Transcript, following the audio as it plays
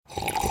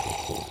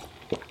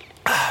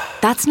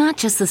That's not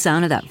just the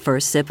sound of that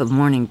first sip of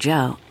Morning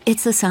Joe.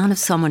 It's the sound of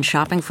someone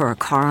shopping for a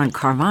car on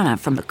Carvana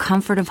from the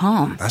comfort of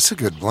home. That's a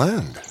good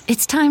blend.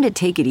 It's time to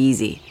take it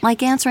easy,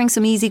 like answering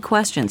some easy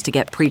questions to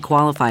get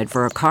pre-qualified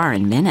for a car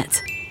in minutes.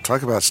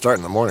 Talk about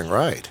starting the morning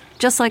right.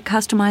 Just like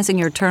customizing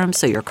your terms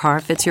so your car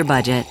fits your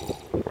budget.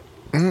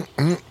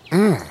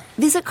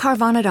 Visit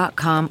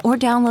Carvana.com or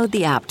download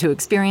the app to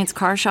experience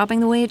car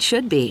shopping the way it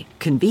should be.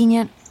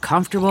 Convenient,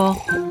 comfortable.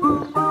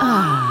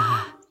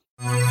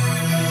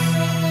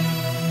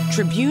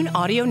 Tribune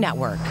Audio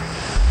Network.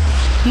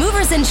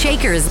 Movers and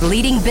shakers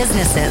leading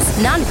businesses,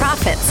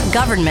 nonprofits,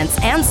 governments,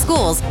 and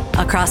schools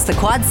across the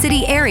Quad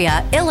City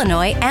area,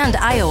 Illinois, and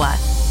Iowa.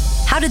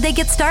 How did they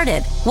get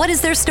started? What is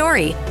their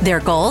story?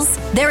 Their goals?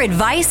 Their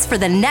advice for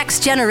the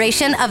next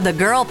generation of the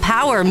girl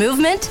power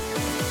movement?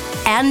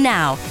 And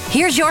now,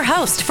 here's your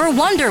host for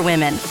Wonder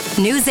Women,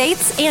 News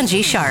 8's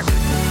Angie Sharp.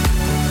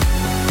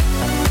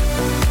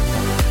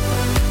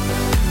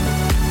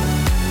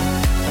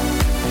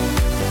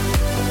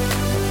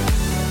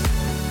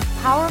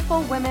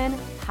 Powerful women,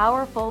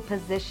 powerful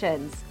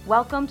positions.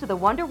 Welcome to the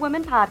Wonder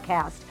Women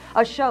Podcast,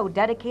 a show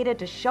dedicated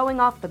to showing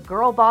off the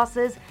girl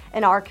bosses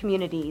in our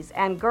communities.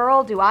 And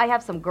girl, do I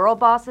have some girl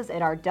bosses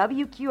in our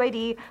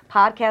WQAD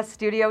podcast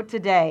studio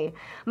today.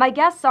 My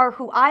guests are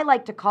who I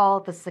like to call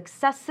the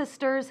Success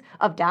Sisters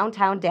of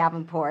downtown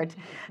Davenport.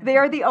 They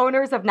are the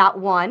owners of not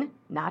one,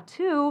 not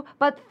two,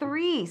 but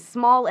three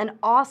small and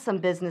awesome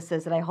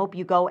businesses that I hope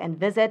you go and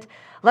visit.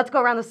 Let's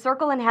go around the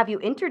circle and have you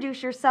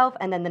introduce yourself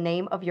and then the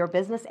name of your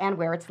business and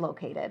where it's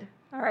located.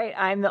 All right,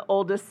 I'm the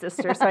oldest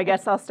sister, so I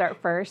guess I'll start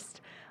first.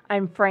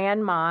 I'm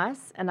Fran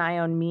Moss, and I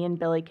own Me and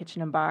Billy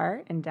Kitchen and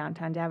Bar in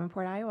downtown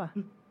Davenport, Iowa.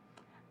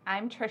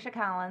 I'm Trisha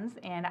Collins,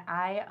 and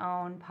I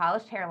own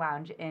Polished Hair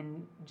Lounge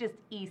in just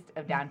east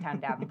of downtown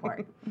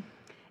Davenport.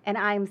 And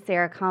I'm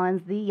Sarah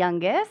Collins, the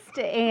youngest,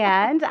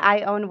 and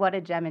I own What a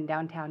Gem in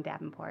downtown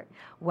Davenport.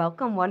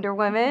 Welcome, Wonder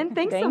Women.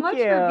 Thanks so Thank much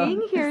you. for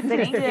being here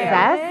today.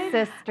 Success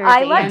Sisters. Do you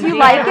like it? Angie. Do you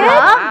like it?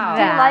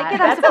 I'm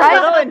That's surprised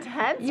a little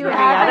intense you for me.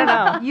 I don't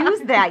haven't know.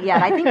 used that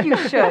yet. I think you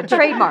should.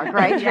 Trademark,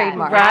 right? Yeah,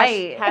 Trademark.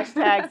 Right.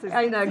 Hashtags.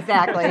 I know,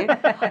 exactly.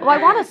 Well, I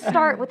want to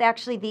start with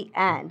actually the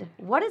end.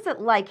 What is it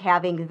like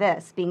having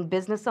this, being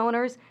business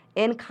owners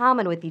in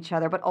common with each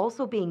other, but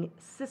also being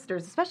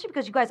sisters, especially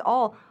because you guys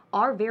all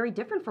are very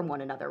different from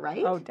one another,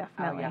 right? Oh,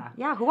 definitely.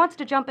 Yeah, who wants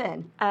to jump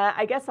in?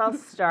 I guess I'll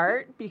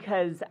start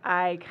because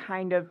I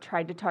kind of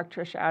tried to talk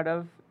Trisha out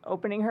of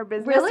opening her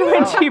business Really?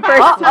 when she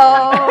first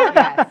Uh-oh.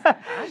 Yes.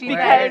 She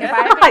Because- said, if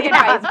I have any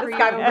advice for This you,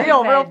 got she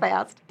real said,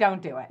 fast.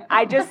 Don't do it.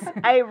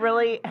 I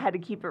really had to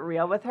keep it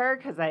real with her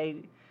because I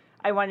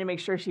wanted to make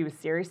sure she was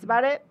serious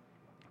about it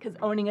because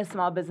owning a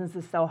small business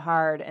is so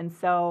hard. And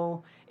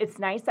so it's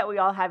nice that we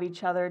all have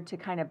each other to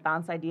kind of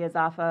bounce ideas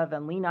off of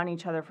and lean on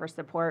each other for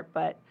support,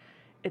 but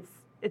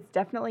it's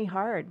definitely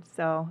hard.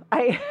 So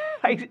I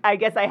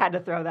guess I had to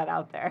throw that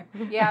out there.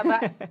 Yeah,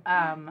 but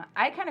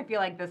I kind of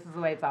feel like this is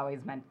the way it's always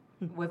meant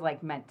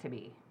to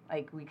be.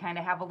 Like, we kind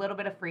of have a little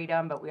bit of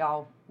freedom, but we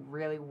all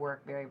really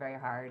work very, very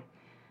hard.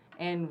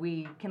 And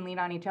we can lean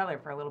on each other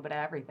for a little bit of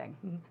everything.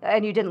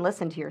 And you didn't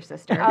listen to your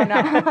sister. Oh,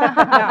 no. No.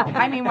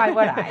 I mean, why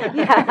would I?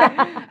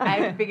 Yeah.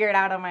 I figured it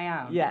out on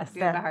my own. Yes. Do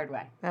it the hard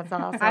way. That's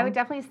awesome. I would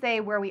definitely say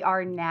where we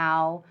are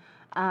now,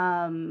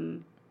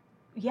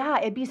 yeah,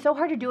 it'd be so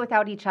hard to do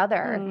without each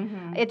other.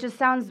 Mm-hmm. It just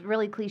sounds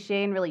really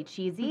cliche and really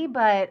cheesy,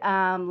 but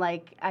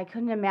like I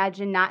couldn't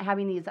imagine not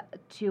having these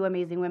two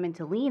amazing women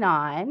to lean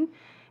on.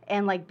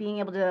 And like being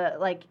able to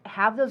like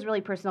have those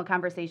really personal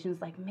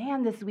conversations like,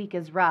 man, this week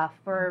is rough,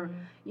 or,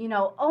 you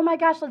know, oh my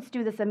gosh, let's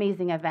do this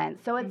amazing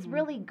event. So it's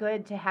really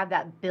good to have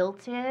that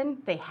built in.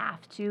 They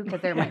have to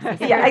because they're my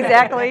sisters. Yeah,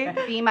 exactly.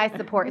 Be my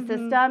support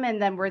system,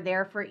 and then we're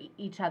there for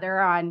each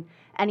other on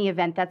any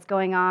event that's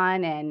going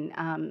on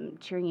and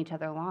cheering each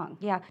other along.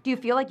 Yeah. Do you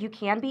feel like you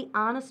can be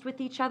honest with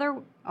each other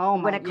Oh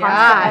my when it comes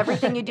gosh. to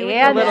everything you do with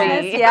Angie. your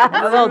business?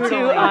 Yeah. A little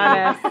too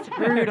honest.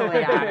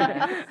 Brutally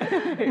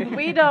honest.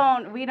 we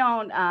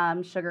don't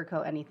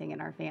sugarcoat anything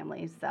in our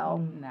family,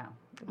 so No.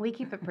 we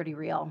keep it pretty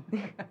real.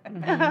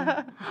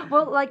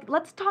 Well, like,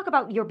 let's talk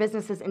about your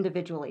businesses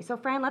individually. So,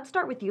 Fran, let's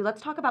start with you.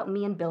 Let's talk about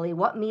Me and Billy,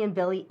 what Me and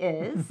Billy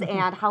is,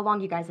 and how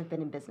long you guys have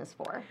been in business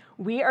for.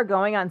 We are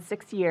going on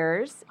 6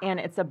 years, and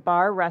it's a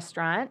bar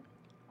restaurant.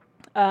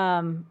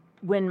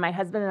 When my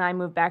husband and I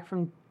moved back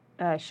from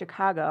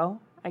Chicago,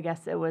 I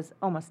guess it was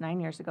almost 9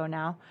 years ago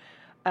now,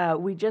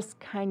 we just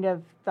kind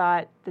of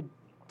thought the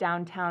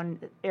downtown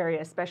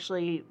area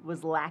especially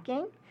was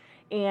lacking,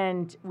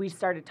 and we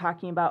started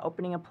talking about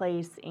opening a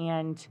place,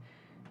 and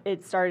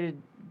it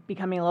started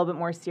becoming a little bit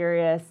more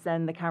serious,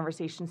 and the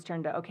conversations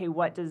turned to, okay,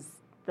 what does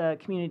the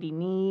community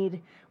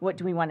need? What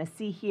do we want to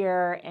see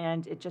here?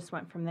 And it just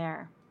went from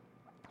there.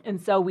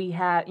 And so we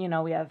have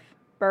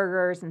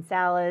burgers and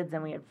salads,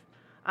 and we have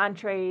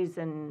entrees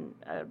and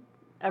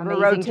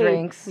Amazing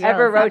drinks.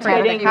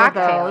 ever-rotating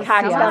cocktails.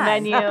 cocktail Yes.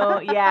 menu.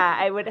 Yeah,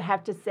 I would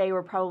have to say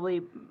we're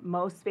probably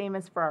most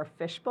famous for our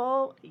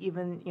fishbowl,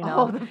 even,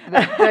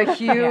 The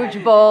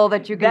huge bowl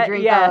that you can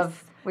drink yes.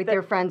 of. With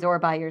your friends or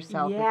by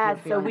yourself. if Yeah, you're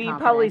so feeling we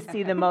confident. probably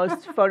see the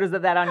most photos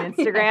of that on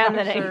Instagram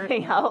than sure.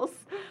 anything else.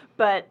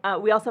 But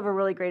we also have a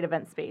really great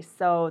event space,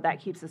 so that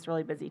keeps us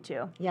really busy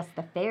too. Yes,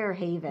 the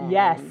Fairhaven.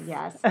 Yes.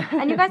 Yes.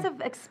 And you guys have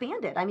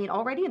expanded. I mean,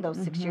 already in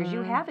those 6 years,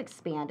 you have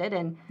expanded.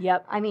 And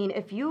Yep. I mean,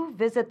 if you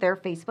visit their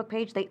Facebook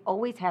page, they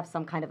always have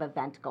some kind of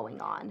event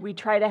going on. We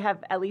try to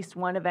have at least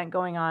one event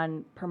going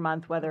on per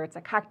month, whether it's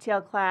a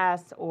cocktail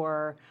class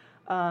or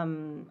a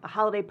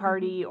holiday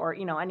party or,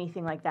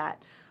 anything like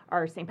that.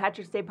 Our St.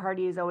 Patrick's Day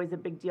party is always a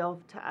big deal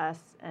to us,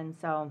 and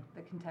so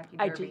The Kentucky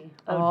I Derby.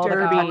 Oh, the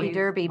Derby. Kentucky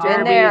Derby. Derby.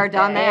 Been there,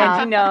 done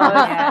that. And you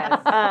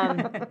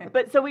know, Yes.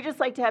 but so we just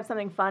like to have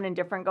something fun and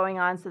different going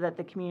on so that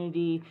the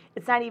community,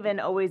 it's not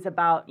even always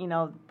about,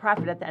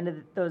 profit at the end of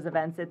those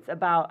events. It's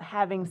about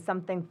having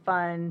something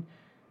fun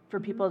for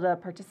people to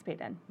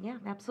participate in. Yeah,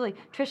 absolutely.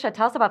 Trisha,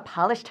 tell us about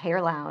Polished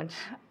Hair Lounge.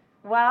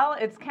 Well,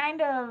 it's kind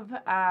of,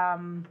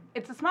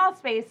 it's a small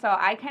space, so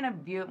I kind of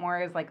view it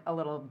more as like a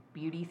little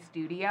beauty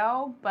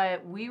studio,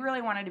 but we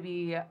really wanted to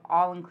be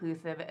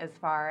all-inclusive as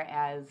far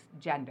as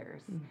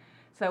genders.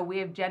 So we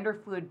have gender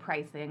fluid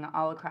pricing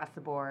all across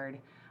the board.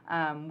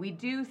 We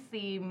do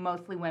see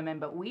mostly women,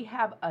 but we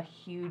have a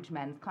huge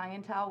men's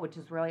clientele, which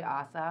is really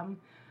awesome.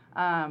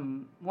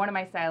 One of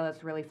my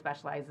stylists really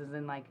specializes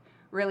in like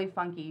really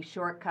funky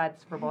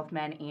shortcuts for both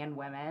men and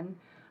women.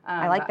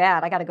 I like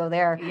that. I got to go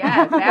there.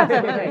 Yes,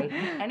 absolutely.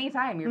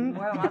 Anytime, you're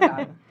more than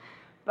welcome.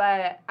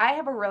 But I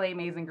have a really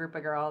amazing group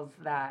of girls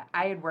that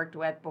I had worked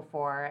with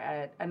before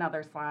at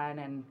another salon,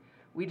 and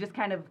we just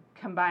kind of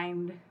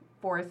combined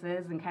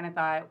forces and kind of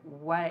thought,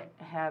 what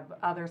have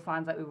other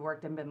salons that we've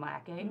worked in been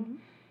lacking?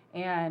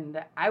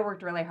 And I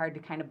worked really hard to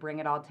kind of bring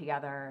it all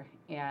together,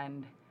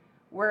 and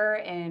we're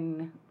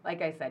in,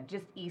 like I said,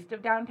 just east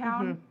of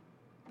downtown.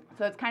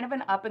 So it's kind of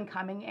an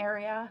up-and-coming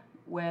area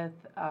with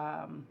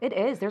It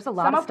is. There's a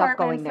lot some of stuff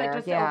going apartments there. that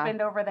just yeah.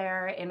 opened over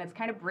there, and it's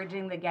kind of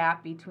bridging the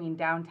gap between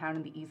downtown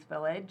and the East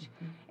Village,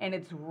 and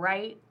it's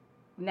right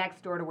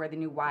next door to where the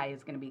new Y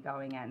is going to be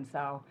going in.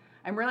 So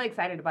I'm really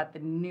excited about the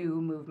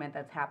new movement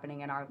that's happening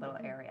in our little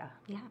area.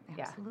 Yeah,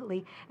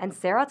 absolutely. And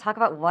Sarah, talk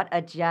about what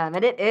a gem.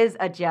 And it is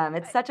a gem.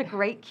 It's such a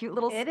great, cute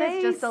little It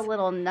space. is just a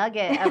little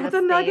nugget of It's a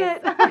a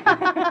nugget.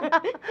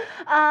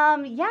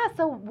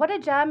 So What a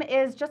Gem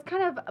is just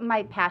kind of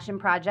my passion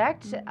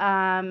project.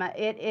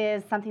 It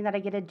is something that I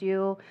get to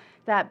do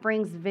that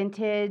brings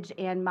vintage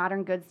and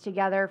modern goods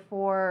together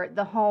for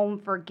the home,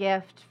 for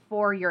gift,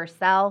 for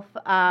yourself.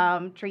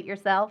 Treat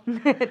yourself.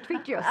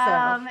 Treat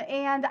yourself.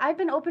 And I've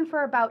been open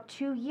for about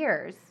 2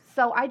 years.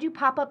 So I do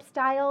pop-up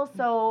style.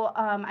 So,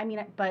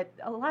 but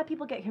a lot of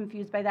people get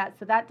confused by that.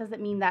 So that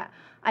doesn't mean that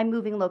I'm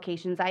moving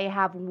locations. I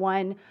have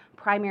one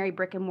primary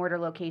brick and mortar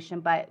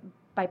location, but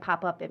by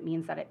pop-up, it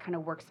means that it kind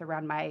of works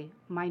around my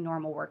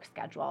normal work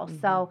schedule.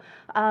 So,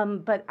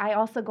 but I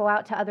also go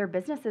out to other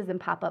businesses and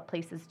pop-up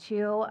places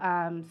too.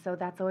 So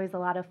that's always a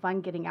lot of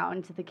fun, getting out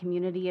into the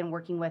community and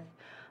working with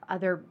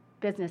other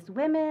business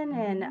women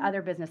and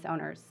other business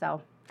owners.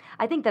 So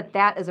I think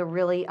that is a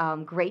really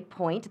great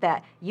point,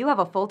 that you have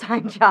a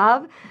full-time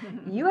job.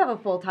 You have a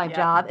full-time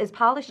job. Is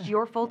Polished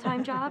your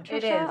full-time job, Trisha?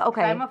 It is.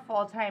 Okay. I'm a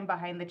full-time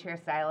behind-the-chair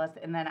stylist,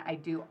 and then I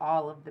do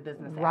all of the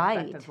business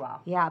aspect as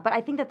well. Yeah, but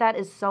I think that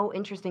is so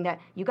interesting that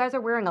you guys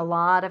are wearing a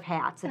lot of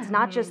hats. It's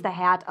not just the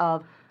hat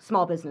of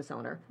small business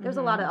owner. There's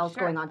a lot of else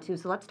going on, too.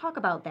 So let's talk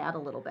about that a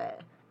little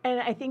bit. And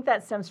I think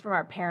that stems from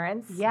our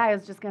parents. yeah, I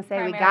was just going to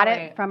say, we got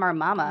Primarily. it from our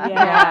mama.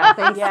 Yeah,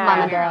 Thanks,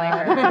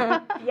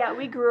 Mama. Yeah,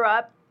 we grew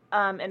up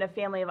in a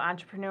family of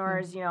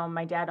entrepreneurs. You know,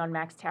 my dad owned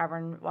Max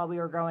Tavern while we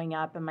were growing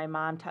up, and my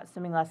mom taught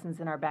swimming lessons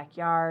in our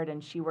backyard,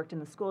 and she worked in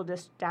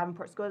the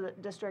Davenport School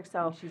District.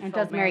 So And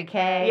does Mary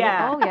Kay.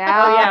 yeah, Oh,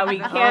 yeah. oh yeah,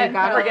 we Oh, can't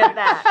got it. forget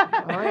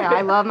that. Oh, yeah,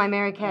 I love my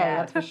Mary Kay,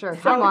 that's for sure.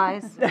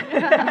 Time-wise.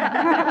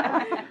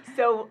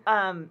 So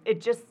it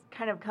just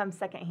kind of comes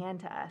secondhand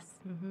to us.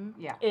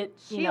 Yeah.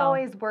 She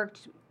always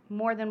worked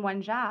more than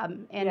one job,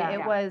 and Yeah. it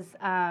Yeah. was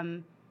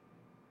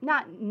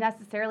not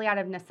necessarily out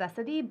of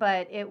necessity,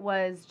 but it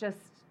was just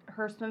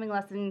her swimming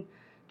lesson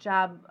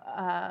job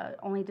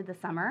only did the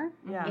summer,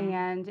 Yeah.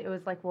 and it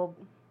was like, well,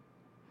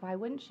 why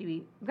wouldn't she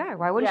be? Yeah,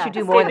 why wouldn't Yeah, you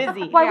do stay more?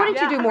 busy. Why Yeah.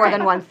 wouldn't you do more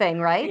than one thing,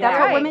 right? Yeah. That's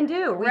what Right. women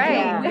do. We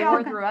Right. do. We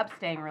all grew up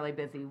staying really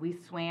busy. We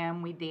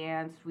swam, we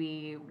danced,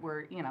 we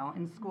were,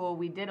 in school,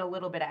 we did a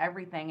little bit of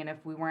everything. And if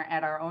we weren't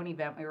at our own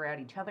event, we were at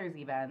each other's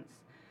events.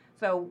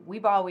 So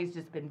we've always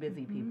just been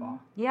busy people.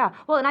 Yeah.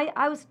 Well, and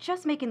I was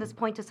just making this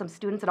point to some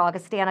students at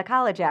Augustana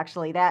College,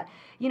 actually, that,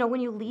 when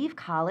you leave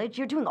college,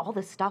 you're doing all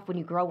this stuff when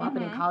you grow up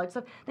and in college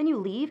stuff. Then you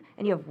leave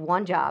and you have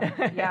one job.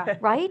 Yeah.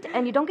 Right?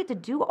 And you don't get to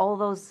do all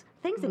those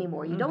things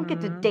anymore. You don't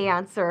get to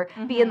dance or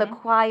be in the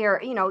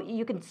choir.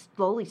 You can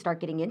slowly start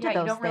getting into Yeah,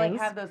 those you don't things. really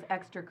have those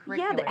extracurriculars.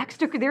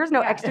 Yeah, there's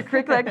no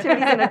extracurricular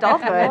activities in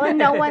adulthood. Well, and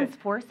no one's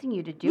forcing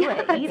you to do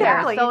it either.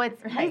 Exactly. So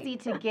it's Right. easy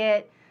to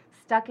get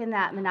stuck in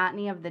that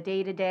monotony of the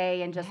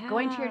day-to-day and just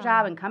going to your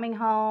job and coming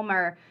home,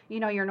 or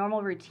your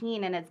normal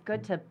routine, and it's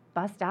good to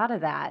bust out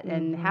of that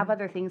and have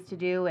other things to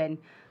do. And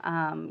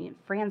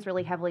Fran's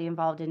really heavily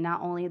involved in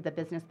not only the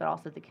business but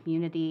also the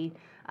community,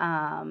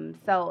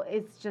 so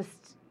it's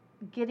just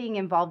getting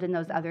involved in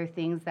those other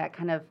things that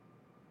kind of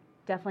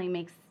definitely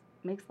makes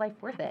life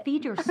worth it.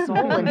 Feed your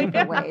soul in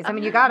different ways. I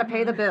mean, you got to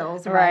pay the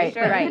bills, right?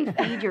 But you can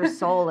feed your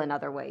soul in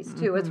other ways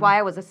too. It's why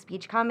I was a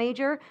speech comm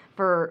major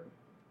for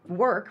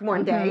work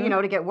one day,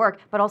 to get work,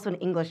 but also an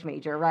English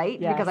major,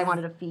 right? Yes. Because I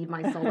wanted to feed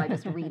my soul by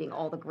just reading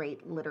all the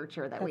great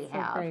literature that we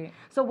have. Great.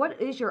 So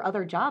what is your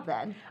other job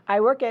then?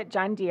 I work at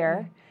John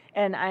Deere,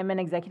 and I'm an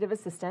executive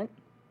assistant.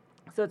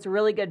 So it's a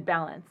really good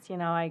balance.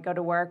 I go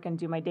to work and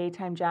do my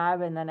daytime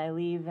job, and then I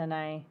leave and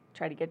I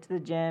try to get to the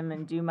gym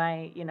and do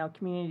my,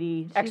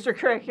 community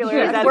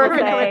extracurriculars. As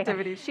working they say.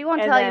 activities. She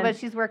won't And tell you, then- but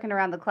she's working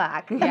around the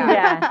clock.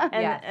 Yeah.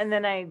 And, Yes. and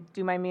then I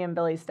do my me and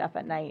Billy stuff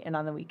at night and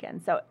on the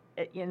weekend. So,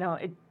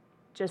 it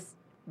just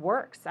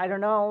works. I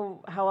don't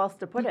know how else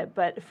to put it,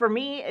 but for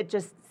me, it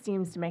just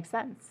seems to make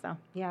sense. So.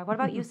 Yeah. What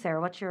about you,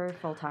 Sarah? What's your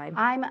full time?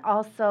 I'm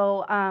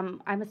also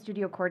I'm a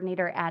studio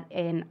coordinator at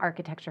an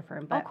architecture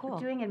firm, but cool.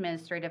 doing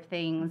administrative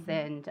things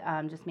and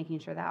just making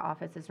sure that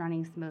office is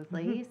running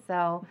smoothly.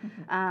 So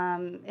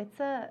it's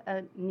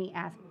a neat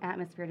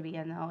atmosphere to be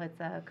in, though. It's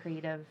a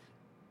creative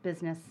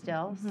business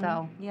still.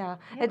 So Yeah.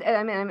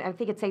 I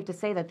think it's safe to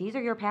say that these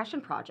are your passion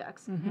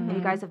projects, and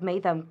you guys have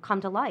made them come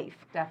to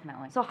life.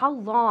 Definitely. So how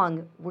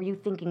long were you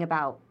thinking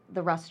about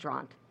the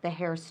restaurant, the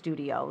hair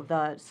studio,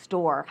 the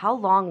store? How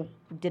long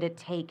did it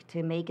take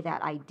to make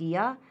that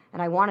idea?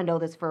 And I want to know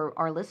this for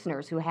our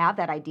listeners who have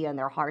that idea in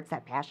their hearts,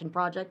 that passion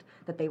project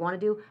that they want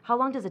to do. How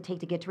long does it take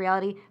to get to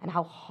reality, and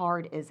how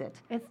hard is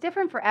it? it's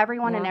different for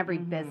everyone in every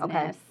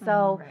business.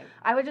 So Right.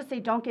 I would just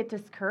say don't get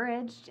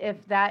discouraged.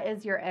 If that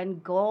is your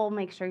end goal,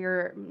 make sure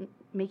you're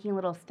making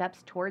little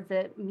steps towards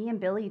it. Me and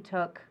Billy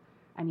took,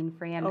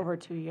 Fran, Over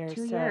 2 years.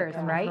 2 to years,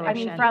 come to right?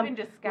 fruition. From Even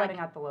just scouting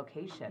out the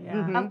location.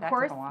 Yeah. Of That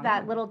course, took a long that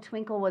time. little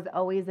twinkle was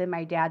always in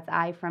my dad's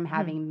eye from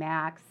having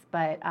Max,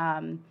 but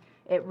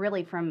it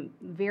really, from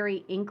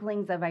very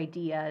inklings of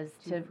ideas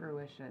To to,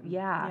 fruition.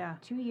 Yeah.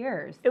 2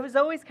 years. It was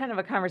always kind of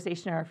a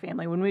conversation in our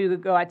family when we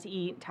would go out to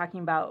eat,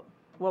 talking about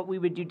what we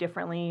would do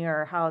differently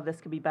or how this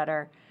could be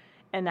better.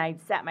 And I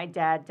sat my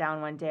dad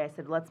down one day. I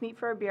said, let's meet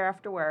for a beer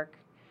after work.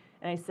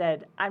 And I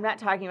said, I'm not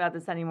talking about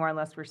this anymore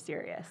unless we're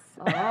serious.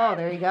 Oh,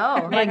 there you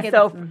go. And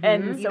so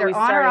Either we on or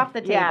started, off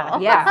the Yeah,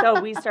 table. yeah.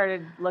 So we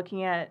started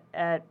looking at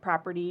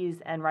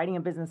properties and writing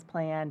a business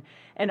plan.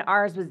 And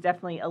ours was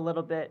definitely a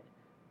little bit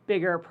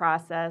bigger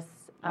process.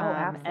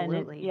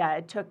 absolutely.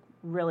 It took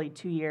really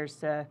 2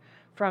 years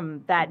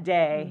from that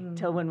day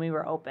till when we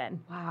were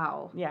open.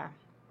 Wow. Yeah.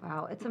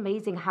 Wow, it's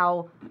amazing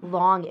how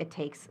long it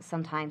takes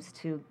sometimes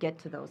to get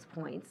to those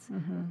points.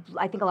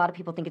 I think a lot of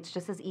people think it's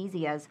just as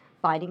easy as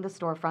finding the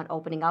storefront,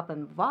 opening up,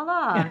 and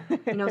voila,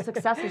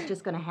 success is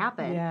just going to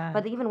happen. Yeah.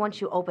 But even once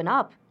you open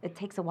up, it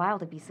takes a while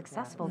to be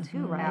successful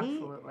too, right?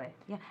 Absolutely.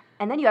 Yeah.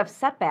 And then you have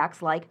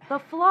setbacks like the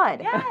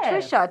flood.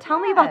 Yes, Trisha, tell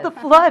me about the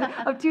flood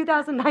of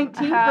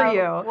 2019 for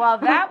you. Well,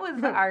 that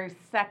was our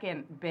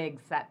second big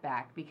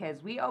setback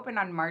because we opened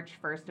on March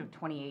 1st of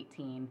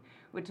 2018,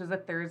 which was a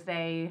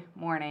Thursday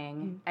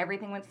morning.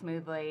 Everything went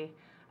smoothly.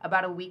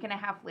 About a week and a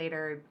half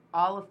later,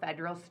 all of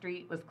Federal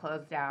Street was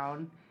closed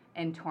down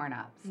and torn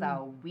up.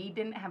 So we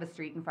didn't have a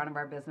street in front of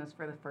our business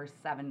for the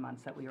first 7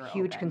 months that we were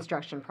Huge open.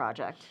 construction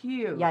project.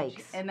 Huge.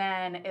 Yikes. And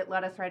then it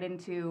led us right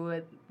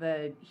into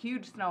the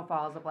huge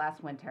snowfalls of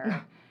last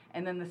winter.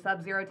 And then the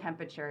sub-zero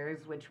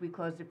temperatures, which we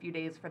closed a few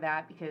days for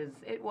that because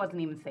it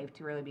wasn't even safe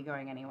to really be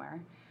going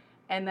anywhere.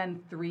 And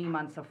then 3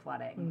 months of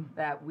flooding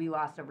that we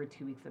lost over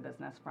 2 weeks of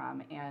business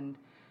from. And,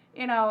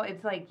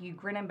 it's like you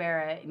grin and bear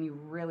it and you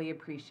really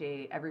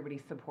appreciate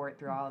everybody's support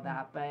through all of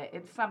that. But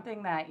it's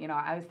something that,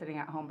 I was sitting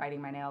at home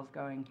biting my nails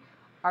going,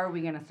 are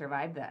we going to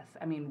survive this?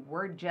 I mean,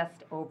 we're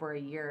just over a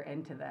year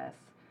into this.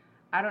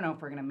 I don't know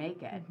if we're going to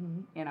make it.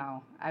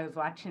 I was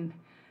watching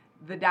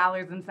the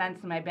dollars and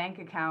cents in my bank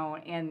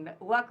account, and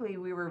luckily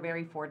we were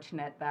very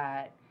fortunate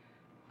that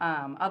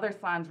other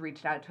salons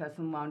reached out to us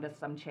and loaned us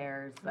some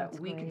chairs that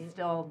we could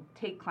still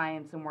take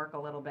clients and work a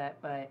little bit.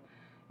 But,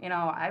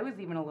 I was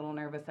even a little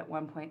nervous at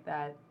one point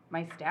that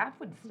my staff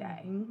would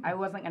stay. I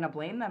wasn't going to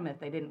blame them if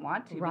they didn't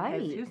want to,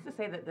 because who's to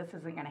say that this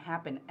isn't going to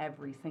happen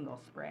every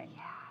single spring?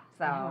 Yeah.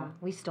 So Yeah,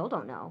 we still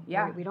don't know.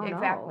 Yeah, we don't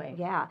exactly. know.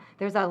 Yeah,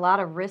 there's a lot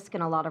of risk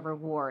and a lot of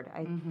reward,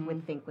 I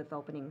would think, with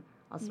opening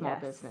a small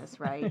Yes. business,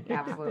 right? Yeah.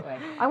 Absolutely.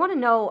 I want to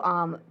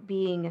know,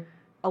 being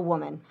a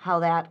woman, how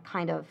that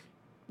kind of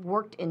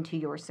worked into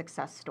your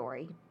success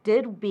story.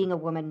 Did being a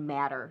woman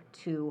matter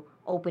to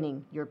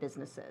opening your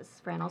businesses?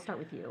 Fran, I'll start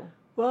with you.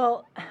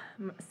 Well,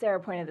 Sarah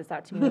pointed this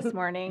out to me this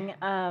morning,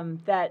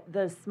 that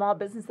the Small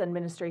Business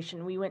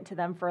Administration, we went to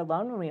them for a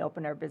loan when we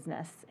opened our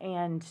business.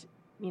 And,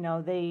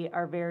 they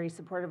are very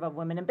supportive of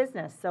women in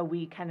business. So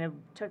we kind of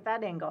took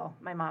that angle,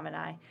 my mom and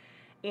I.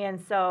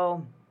 And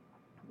so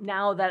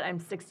now that I'm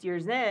 6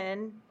 years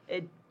in,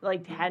 it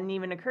hadn't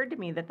even occurred to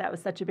me that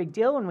was such a big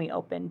deal when we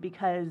opened,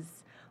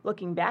 because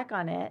looking back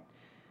on it,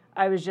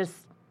 I was just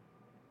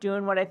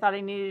doing what I thought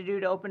I needed to do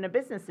to open a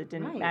business. It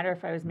didn't matter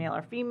if I was male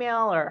or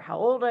female or how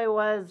old I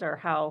was or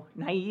how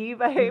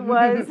naive I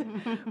was,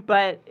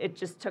 but it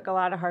just took a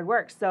lot of hard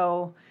work.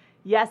 So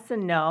yes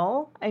and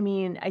no. I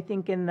mean, I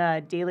think in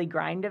the daily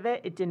grind of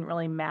it, it didn't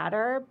really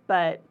matter.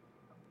 But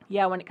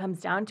yeah, when it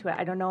comes down to it,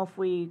 I don't know if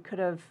we could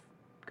have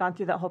gone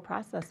through that whole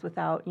process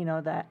without,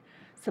 that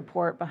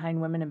support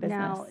behind women in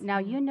business. Now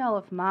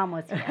if Mom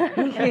was here,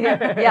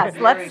 Yes,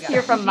 let's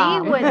hear from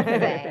Mom. she would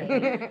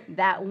say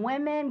that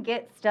women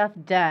get stuff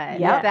done.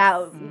 Yes.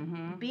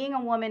 That being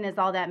a woman is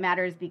all that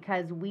matters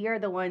because we are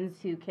the ones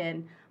who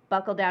can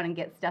buckle down and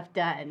get stuff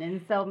done.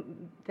 And so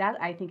that,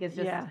 I think, is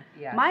just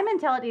my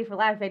mentality for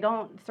life. I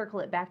don't circle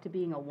it back to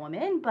being a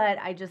woman, but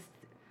I just...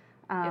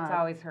 it's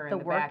always her in the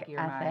work back of your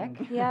ethic.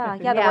 mind. Yeah,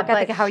 the work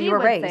ethic of how you were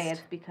raised. Say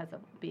it's because of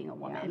being a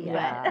woman.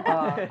 Yeah.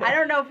 But I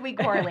don't know if we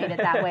correlate it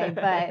that way,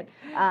 but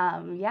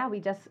we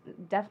just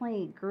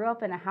definitely grew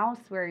up in a house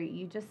where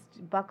you just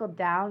buckled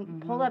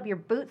down, pulled up your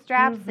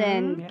bootstraps,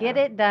 and get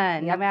it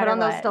done. Yeah, no matter put on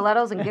those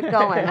stilettos and get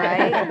going,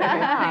 right?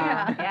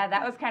 Yeah,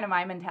 that was kind of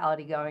my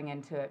mentality going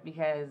into it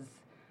because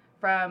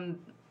from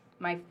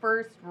my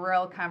first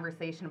real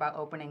conversation about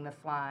opening the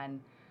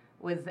salon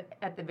was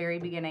at the very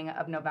beginning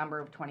of November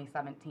of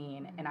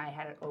 2017, and I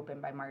had it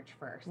open by March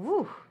 1st.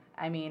 Ooh.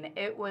 I mean,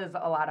 it was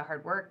a lot of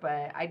hard work,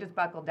 but I just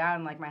buckled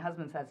down. Like my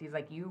husband says, he's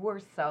like, you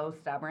were so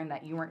stubborn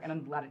that you weren't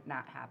going to let it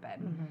not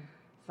happen.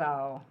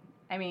 So,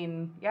 I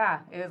mean,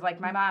 yeah, it was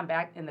like my mom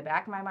back in the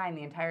back of my mind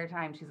the entire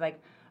time. She's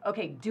like,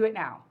 okay, do it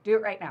now. Do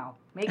it right now.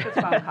 Make this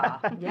phone call.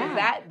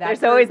 That's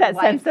There's always that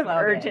life sense of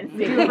slogan.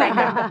 urgency. Do it right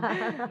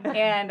now.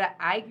 And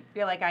I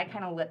feel like I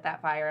kind of lit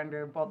that fire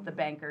under both the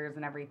bankers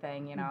and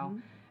everything,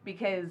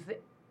 because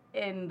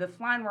in the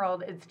salon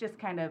world, it's just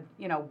kind of,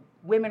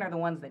 women are the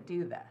ones that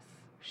do this.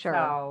 Sure.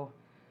 So,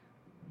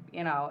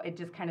 it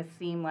just kind of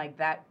seemed like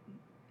that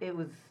it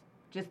was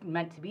just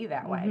meant to be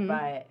that way.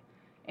 But,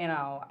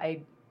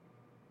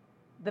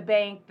 the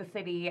bank, the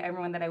city,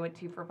 everyone that I went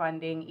to for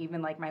funding,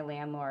 even like my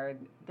landlord,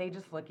 they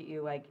just look at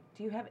you like,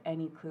 do you have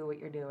any clue what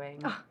you're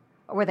doing?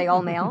 Were they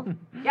all male?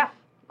 Yeah.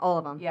 All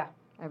of them? Yeah.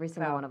 Every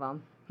single one of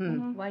them.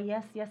 Why,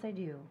 yes, I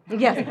do.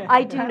 Yes,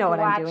 I do know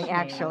what I'm doing, Watch me.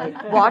 actually.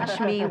 Watch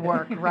me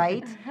work,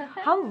 right?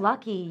 How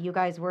lucky you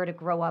guys were to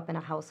grow up in a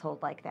household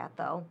like that,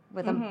 though,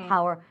 with a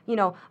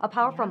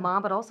powerful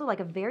mom, but also like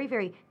a very,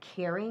 very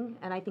caring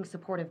and I think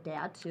supportive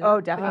dad, too.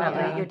 Oh,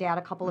 definitely. Your dad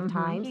a couple of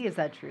times. He is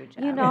a true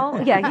gem. He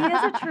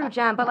is a true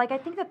gem. But like I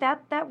think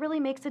that really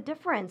makes a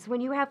difference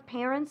when you have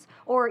parents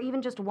or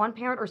even just one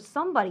parent or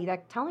somebody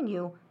that's telling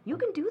you, you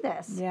can do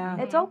this. Yeah.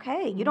 It's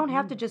okay. You don't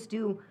have to just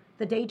do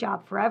the day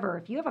job forever.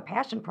 If you have a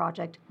passion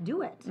project,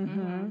 do it.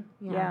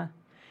 Yeah.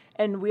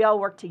 And we all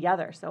work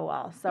together so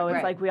well. So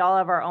it's like we all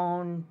have our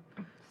own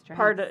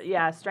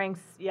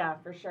strengths,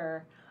 for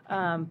sure.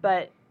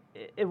 But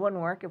it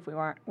wouldn't work if we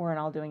weren't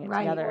all doing it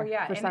together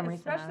for some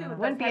reason. Especially with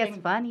wouldn't be as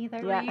fun either.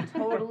 Three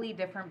totally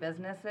different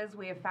businesses,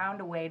 we have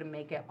found a way to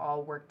make it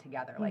all work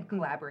together, like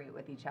collaborate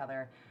with each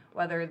other.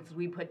 Whether it's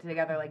we put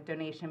together like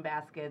donation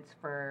baskets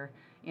for,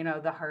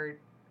 the heart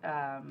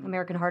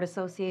American Heart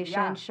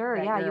Association,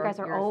 you guys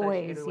are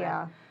always,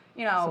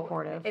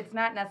 supportive. It's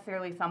not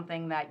necessarily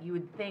something that you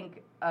would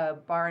think a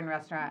bar and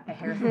restaurant, a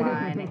hair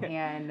salon,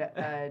 and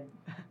a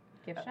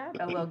gift shop,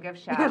 a little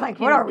gift shop. Like,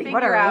 what are we?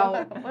 What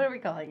are we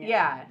calling it?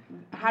 Yeah,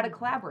 how to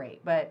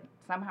collaborate, but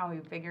somehow we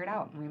figure it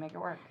out and we make it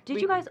work.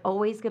 Did you guys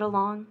always get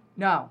along?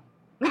 No.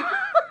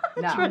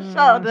 No.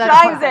 Tricia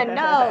chimes in.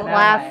 No.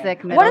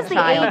 Classic middle What is the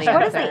child age?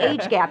 What is answer. the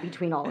age gap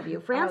between all of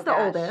you? Fran's the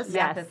oldest.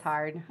 Math is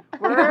hard.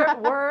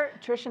 We're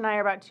Trish and I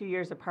are about 2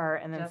 years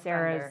apart, and then Just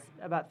Sarah's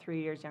about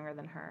 3 years younger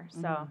than her.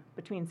 So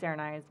between Sarah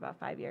and I is about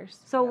 5 years.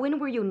 So when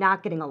were you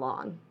not getting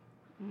along?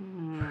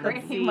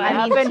 Pretty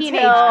I much. mean,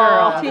 teenage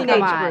girl. Teenage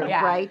Come on. group,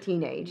 Yeah. right?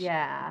 Teenage.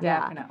 Yeah.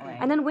 Definitely.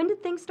 And then when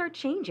did things start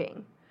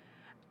changing?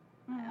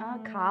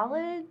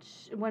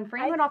 College. When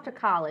Fran went off to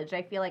college,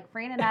 I feel like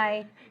Fran and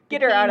I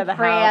Get her out of the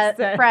house.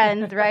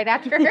 friends right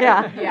after.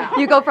 Yeah.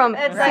 You go from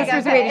It's like,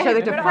 sisters who hate each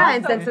other to But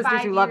friends also and sisters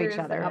 5 who love each years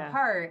other.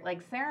 apart.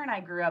 Like Sarah and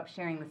I grew up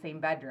sharing the same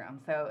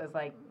bedroom, so it was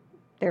like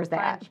There's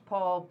that. French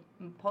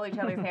pull each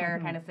other's hair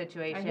kind of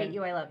situation. I hate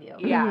you, I love you.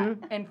 Yeah,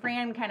 and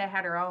Fran kind of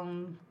had her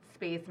own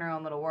space in her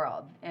own little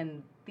world,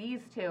 and these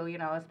two,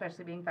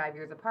 especially being 5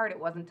 years apart, it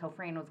wasn't until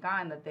Fran was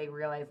gone that they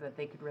realized that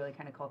they could really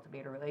kind of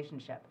cultivate a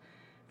relationship.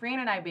 Fran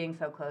and I being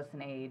so close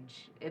in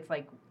age, it's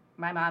like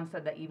my mom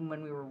said that even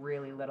when we were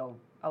really little,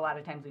 a lot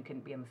of times we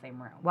couldn't be in the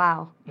same room.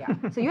 Wow. Yeah.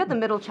 So you had the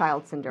middle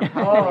child syndrome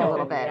probably a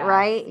little bit, yes,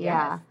 right?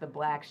 Yes, the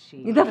black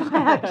sheep. The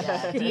black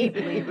Yes, sheep.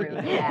 deeply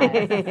rooted.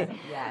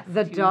 Yes.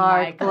 The to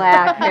dark my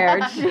black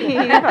haired sheep.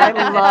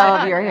 I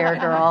love your hair,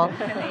 girl.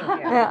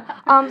 Thank you. Yeah.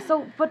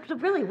 But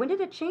really, when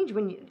did it change?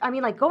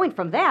 Going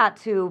from that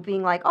to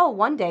being like, oh,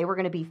 one day we're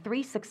going to be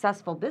 3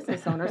 successful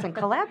business owners and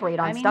collaborate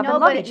on stuff and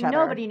love each other.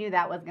 Nobody knew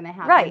that was going to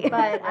happen. Right.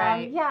 But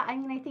Right.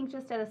 I think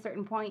just at a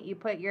certain point, you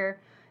put your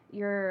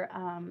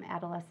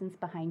adolescence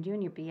behind you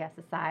and your BS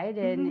aside,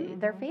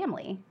 and they're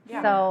family.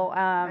 Yeah.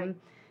 So,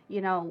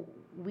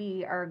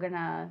 we are going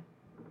to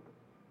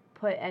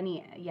put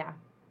any,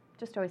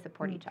 just always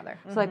support each other.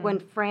 So like when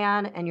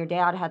Fran and your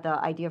dad had the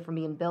idea for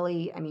me and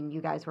Billy, I mean,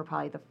 you guys were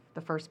probably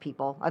the first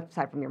people,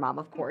 aside from your mom,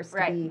 of course,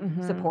 to be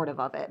supportive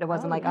of it. It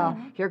wasn't oh,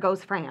 here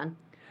goes Fran.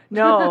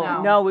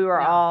 No, we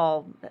were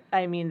all,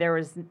 I mean, there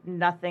was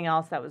nothing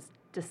else that was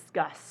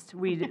discussed.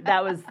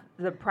 That was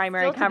the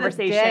primary Still to this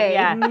conversation. day.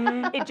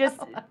 Yeah. It just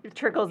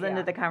trickles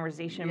into the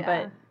conversation,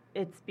 but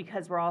it's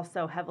because we're all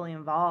so heavily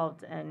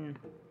involved. And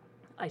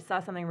I saw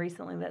something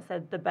recently that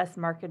said the best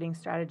marketing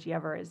strategy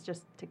ever is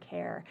just to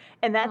care.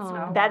 And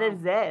that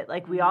is it.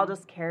 Like we all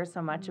just care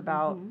so much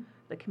about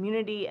the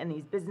community and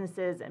these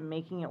businesses and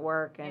making it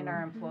work and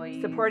our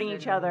employees supporting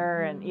each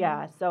other. And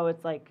so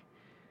it's like,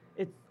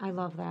 I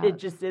love that. it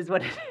just is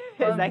what it is.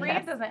 Well, I Fran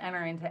guess. doesn't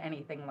enter into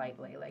anything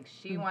lightly. Like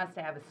she wants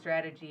to have a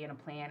strategy and a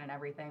plan and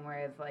everything,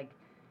 whereas like,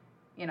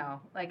 you know,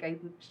 like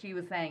she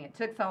was saying, it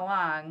took so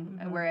long.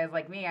 Whereas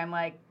like me, I'm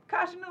like,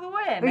 caution to the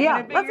wind. I'm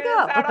gonna figure this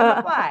out on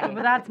the fly.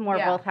 But that's more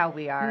both how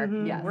we are.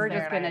 Yes, We're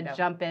Sarah just and I going to do.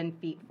 jump in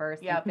feet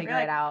first and figure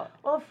like, it out.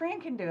 Well, if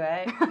Fran can do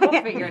it,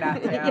 we'll figure it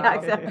out too. Yeah,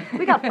 exactly.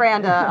 We got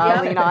Fran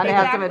to lean on and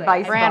have some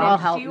advice Fran from. will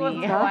help She was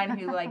me. the one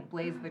who like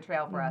blazed the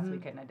trail for us. We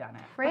couldn't have done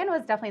it. Fran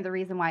was definitely the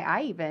reason why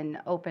I even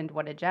opened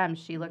What a Gem.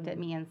 She looked at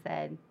me and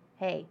said,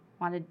 hey,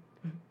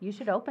 you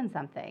should open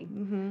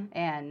something.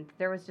 And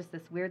there was just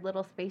this weird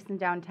little space in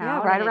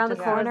downtown. Yeah, right and it around the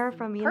just corner was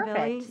from me and perfect.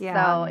 Billy.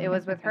 Yeah. So it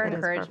was with her It is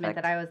encouragement perfect.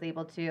 that I was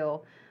able to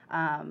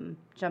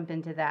jump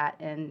into that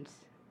and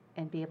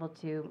be able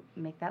to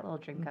make that little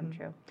dream come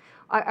true.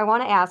 I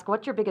want to ask,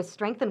 what's your biggest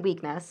strength and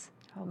weakness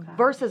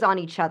versus on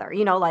each other?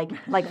 You know, like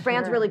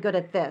Fran's really good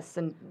at this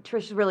and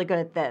Trish's really good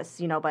at this,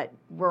 you know, but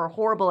we're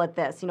horrible at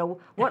this. You know,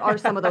 what are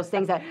some of those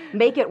things that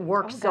make it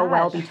work so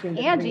well between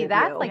the Angie, three of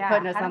that's you? like Yeah,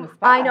 putting us how on do- the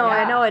spot. I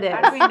know it is.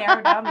 How do we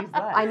narrow down these lists?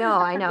 I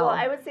know. Well,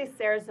 I would say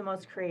Sarah's the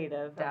most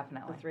creative.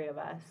 Definitely. Of the three of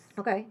us.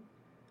 Okay.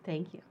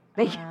 Thank you.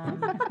 Thank you.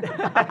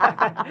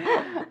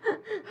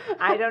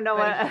 I don't know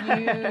But what. a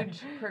huge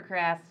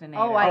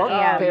procrastinator. Oh,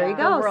 I am. there you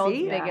the go, world's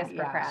see? biggest Yeah. She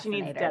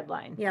procrastinator. needs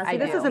deadlines. Yeah, I see,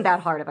 this do. isn't that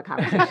hard of a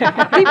conversation.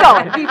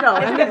 keep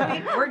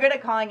going. We're good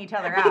at calling each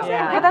other out.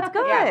 Yeah. Yeah, that's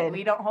Yeah, good.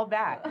 we don't hold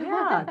back.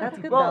 Yeah, that's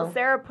good Well, though.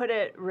 Sarah put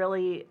it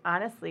really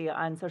honestly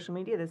on social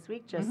media this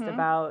week, just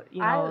about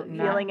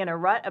feeling in a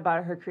rut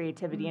about her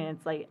creativity, and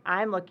it's like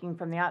I'm looking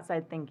from the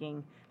outside,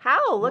 thinking,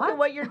 "How? Look at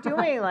what you're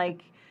doing!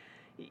 Like,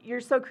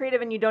 you're so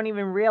creative, and you don't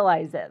even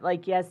realize it.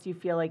 Like, yes, you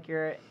feel like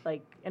you're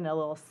like in a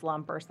little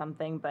slump or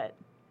something, but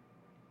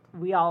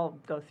we all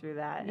go through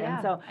that. Yeah.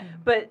 And so,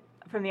 but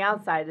from the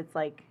outside, it's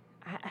like,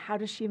 how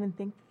does she even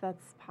think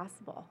that's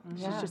possible?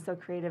 She's just so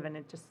creative, and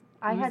it just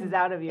oozes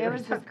out of you. It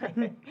was just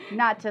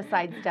not to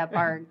sidestep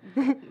our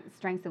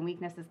strengths and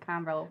weaknesses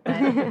convo,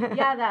 but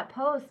yeah, that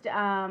post,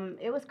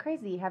 it was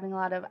crazy having a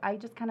lot of. I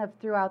just kind of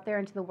threw out there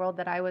into the world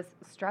that I was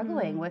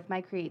struggling with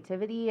my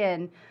creativity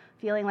and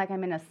feeling like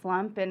I'm in a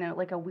slump and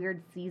like a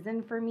weird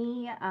season for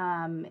me,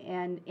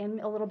 and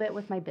a little bit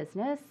with my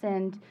business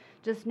and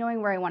just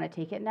knowing where I want to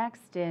take it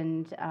next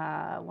and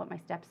what my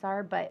steps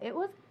are. But it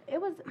was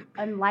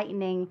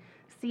enlightening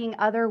seeing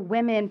other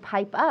women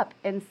pipe up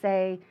and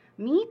say,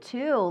 me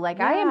too. Like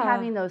I am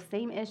having those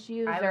same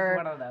issues. I was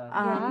one of those.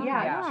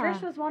 Yeah,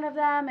 Trish was one of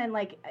them, and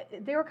like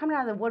they were coming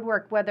out of the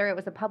woodwork, whether it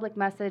was a public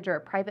message or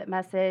a private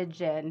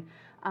message, and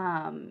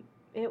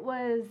it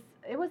was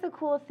a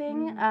cool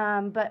thing.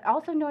 But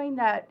also knowing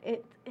that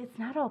it's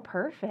not all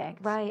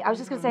perfect. Right. I was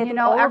just going to say, I You think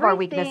know, all of our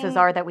everything- weaknesses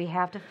are that we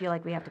have to feel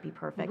like we have to be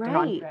perfect and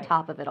on Right.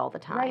 top of it all the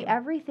time. Right,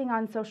 everything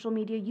on social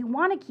media, you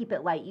want to keep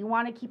it light. You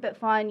want to keep it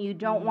fun. You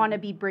don't want to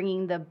be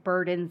bringing the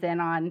burdens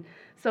in on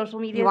social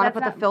media. You want to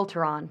That's put the not-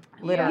 filter on,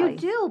 literally. You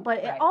do,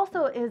 but Right. it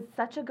also is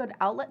such a good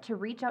outlet to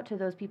reach out to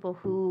those people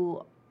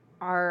who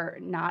are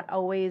not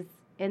always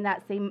in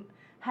that same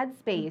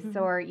headspace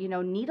or,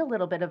 need a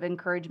little bit of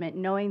encouragement,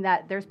 knowing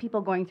that there's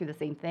people going through the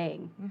same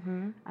thing.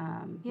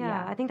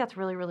 Yeah, I think that's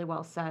really, really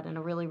well said and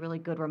a really, really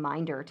good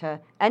reminder to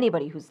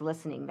anybody who's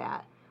listening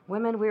that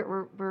women,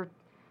 we're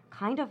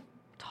kind of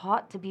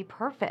taught to be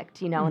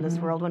perfect, in this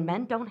world when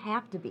men don't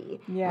have to be.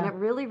 Yeah. And it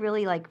really,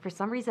 really, for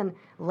some reason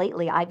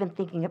lately, I've been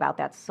thinking about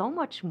that so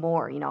much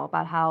more,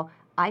 about how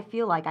I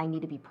feel like I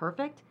need to be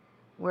perfect,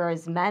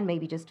 whereas men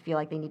maybe just feel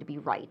like they need to be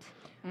right.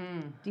 Do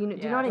you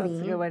know what I mean?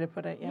 That's a good way to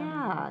put it,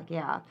 yeah.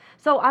 Yeah.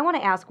 So I want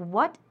to ask,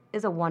 what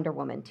is a Wonder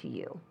Woman to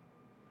you?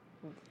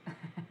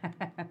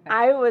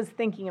 I was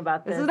thinking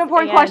about this. This is an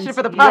important question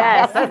for the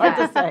podcast, Yes, I'd like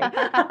to say.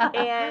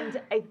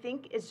 And I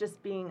think it's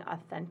just being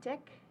authentic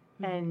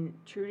and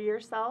true to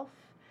yourself.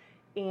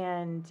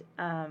 And,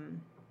 you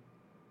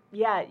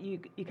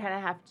kind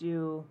of have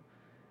to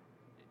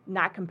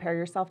not compare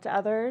yourself to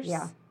others.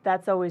 Yeah.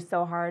 That's always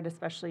so hard,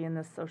 especially in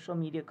this social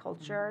media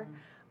culture.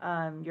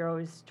 You're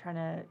always trying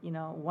to,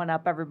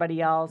 one-up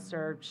everybody else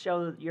or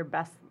show your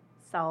best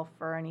self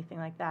or anything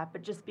like that.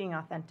 But just being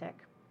authentic.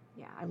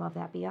 Yeah, I love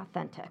that. Be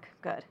authentic.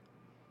 Good.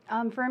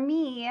 For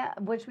me,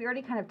 which we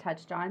already kind of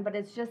touched on, but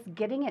it's just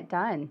getting it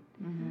done.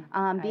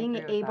 Being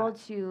agree with able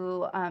that.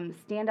 to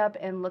stand up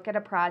and look at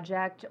a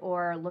project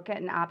or look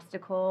at an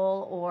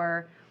obstacle,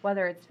 or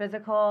whether it's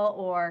physical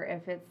or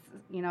if it's,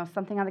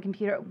 something on the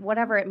computer,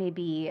 whatever it may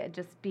be,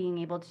 just being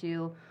able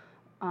to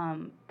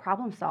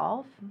problem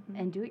solve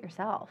and do it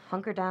yourself.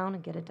 Hunker down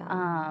and get it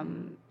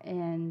done.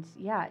 And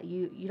yeah,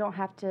 you don't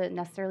have to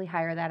necessarily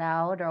hire that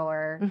out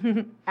or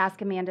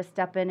ask a man to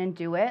step in and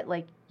do it.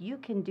 Like, you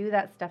can do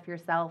that stuff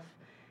yourself,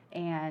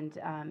 and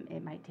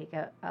it might take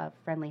a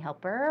friendly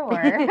helper or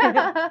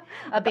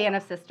a band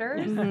of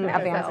sisters. A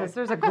band of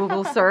sisters, a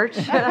Google search.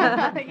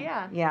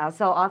 Yeah. Yeah,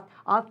 so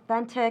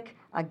authentic,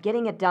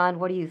 getting it done.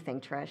 What do you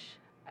think, Trish?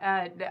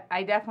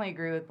 I definitely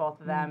agree with both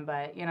of them,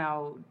 but,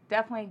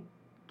 definitely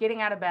getting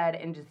out of bed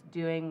and just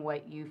doing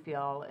what you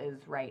feel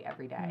is right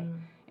every day.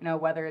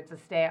 Whether it's a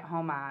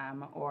stay-at-home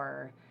mom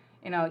or,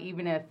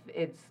 even if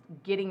it's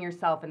getting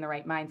yourself in the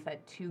right mindset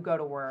to go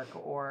to work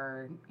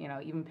or,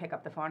 even pick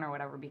up the phone or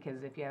whatever,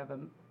 because if you have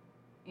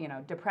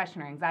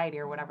depression or anxiety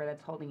or whatever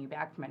that's holding you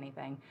back from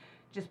anything,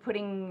 just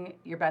putting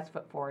your best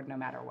foot forward no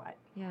matter what.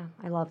 Yeah,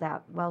 I love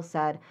that. Well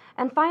said.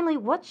 And finally,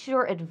 what's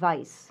your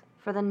advice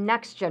for the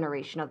next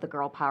generation of the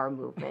girl power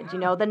movement?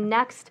 The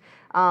next,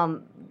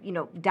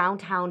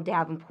 downtown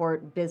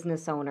Davenport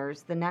business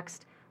owners, the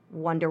next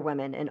Wonder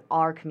Women in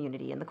our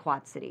community, in the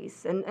Quad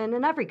Cities, and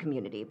in every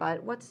community.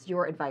 But what's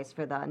your advice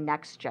for the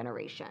next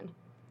generation?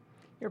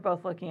 You're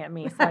both looking at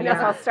me, so I guess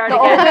I'll start The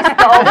again.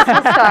 oldest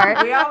will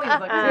start. We always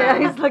look Yeah,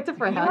 to he's looked to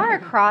Fran. You are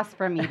across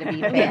from me, to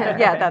be fair.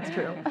 Yeah, that's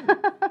true.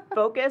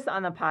 Focus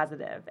on the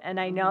positive. And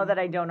I know that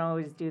I don't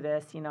always do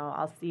this.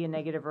 I'll see a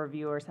negative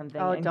review or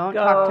something. Oh, and don't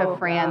go, talk to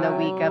Fran the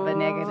week of a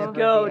negative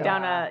Go review.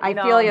 down a. I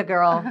feel you,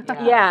 girl.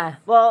 Yeah.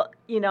 Well,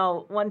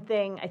 one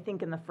thing I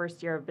think in the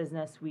first year of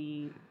business,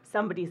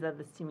 somebody said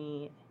this to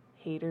me: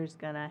 haters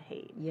gonna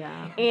hate.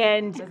 Yeah.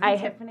 And Wasn't I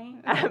Tiffany?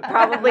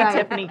 probably Right.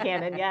 Tiffany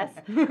Cannon, yes.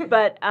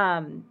 But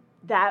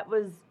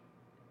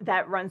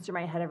that runs through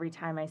my head every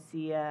time I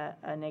see a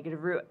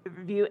negative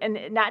review,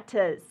 and not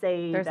to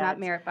say There's that, not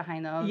merit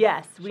behind those.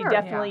 Yes, we Sure.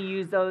 definitely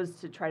use those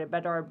to try to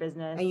better our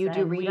business. And you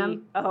do read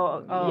them?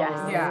 Oh,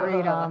 yes. Yeah.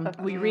 Read 'em.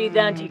 We read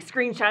them, take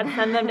screenshots,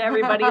 send them to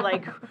everybody.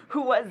 Like,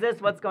 who was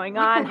this? What's going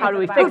on? How do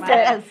we Who fix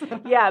says?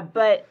 it? Yeah,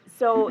 but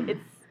so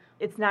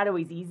it's not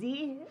always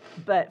easy,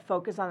 but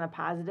focus on the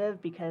positive,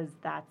 because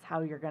that's how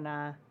you're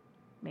gonna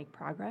make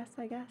progress,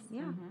 I guess.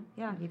 Yeah,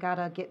 yeah. You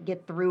gotta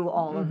get through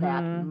all of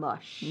that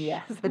mush.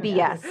 Yes. The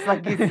BS,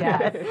 like you Yes,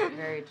 said.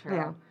 very true.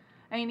 Yeah.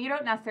 I mean, you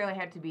don't necessarily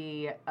have to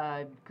be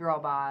a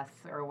girl boss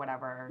or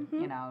whatever,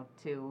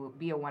 to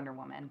be a Wonder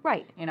Woman.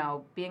 Right.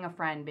 Being a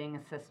friend, being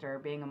a sister,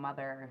 being a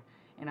mother,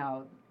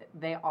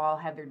 they all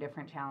have their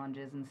different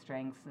challenges and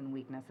strengths and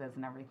weaknesses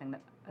and everything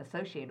that's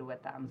associated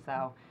with them.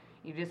 So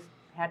you just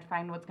have to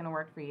find what's going to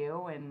work for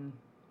you and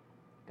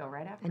go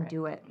right after And it.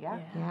 do it. Yeah.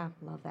 Yeah,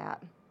 love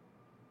that.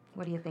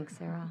 What do you think,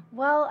 Sarah?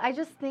 Well, I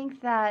just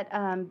think that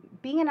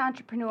being an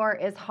entrepreneur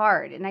is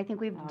hard, and I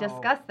think we've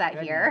discussed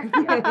that here.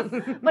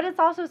 But it's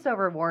also so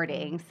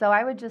rewarding. So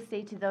I would just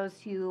say to those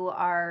who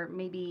are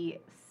maybe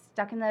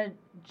stuck in the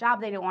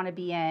job they don't want to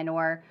be in,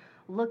 or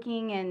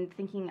looking and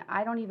thinking,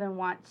 I don't even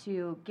want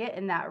to get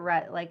in that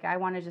rut. Like, I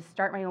want to just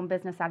start my own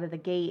business out of the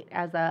gate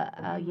as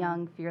a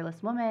young,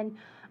 fearless woman.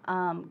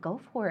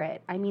 Go for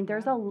it. I mean,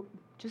 just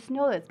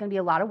know that it's going to be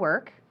a lot of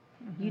work.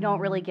 You don't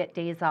really get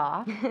days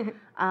off.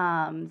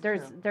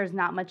 There's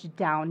not much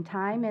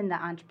downtime in the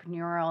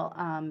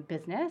entrepreneurial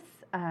business,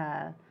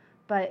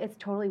 but it's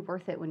totally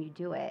worth it when you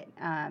do it.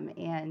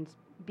 And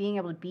being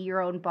able to be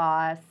your own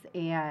boss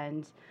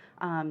and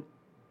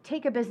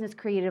take a business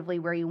creatively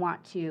where you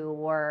want to,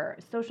 or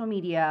social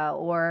media,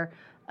 or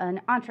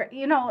an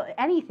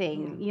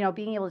anything.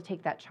 Being able to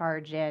take that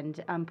charge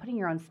and putting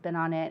your own spin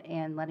on it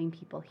and letting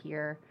people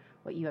hear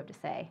what you have to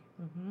say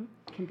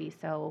can be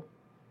so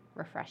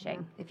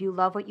refreshing. If you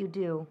love what you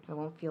do, it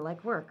won't feel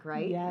like work,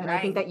 right? Yes. And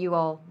I think that you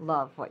all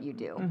love what you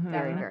do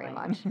very, very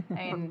Definitely. much.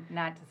 And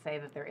not to say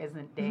that there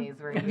isn't days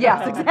where you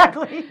Yes, go,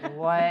 exactly.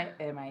 what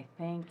am I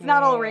thinking? It's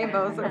not all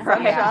rainbows or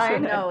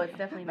sunshine. No, it's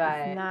definitely not.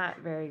 But, It's not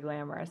very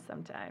glamorous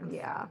sometimes.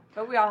 Yeah,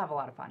 but we all have a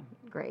lot of fun.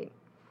 great.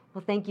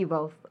 Well, thank you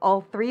both,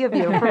 all three of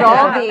you, for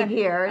all being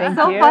here. It's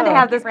so fun to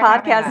have this Thank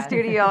you for having podcast us.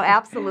 studio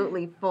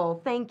absolutely full.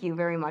 Thank you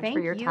very much Thank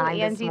for your you,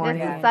 time Angie. this morning.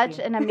 This Yeah. is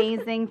such an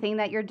amazing thing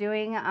that you're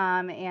doing,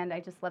 and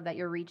I just love that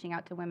you're reaching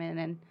out to women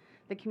and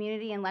the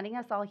community and letting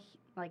us all, it's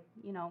like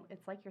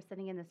you're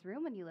sitting in this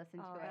room when you listen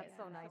to it. That's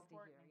so nice to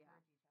hear.